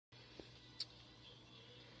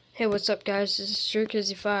Hey, what's up, guys? This is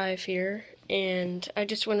SureKizzy5 here, and I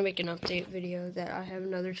just want to make an update video that I have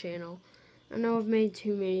another channel. I know I've made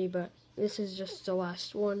too many, but this is just the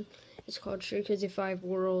last one. It's called SureKizzy5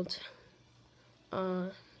 World.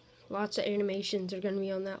 Lots of animations are going to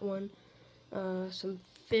be on that one. Some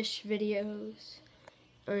fish videos.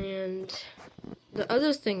 And the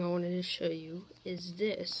other thing I wanted to show you is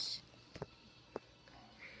this.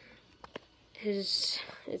 It's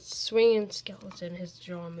swinging skeleton, his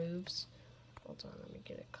jaw moves. Hold on, let me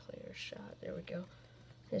get a clear shot. There we go.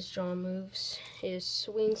 His jaw moves, his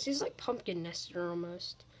swings. He's like Pumpkin Nester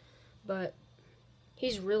almost. But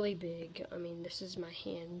he's really big. I mean, this is my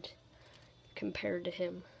hand compared to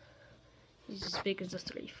him. He's as big as a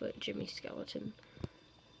 3-foot Jimmy Skeleton.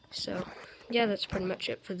 So, yeah, that's pretty much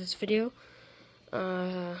it for this video.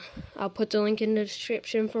 I'll put the link in the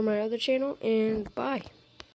description for my other channel, and bye.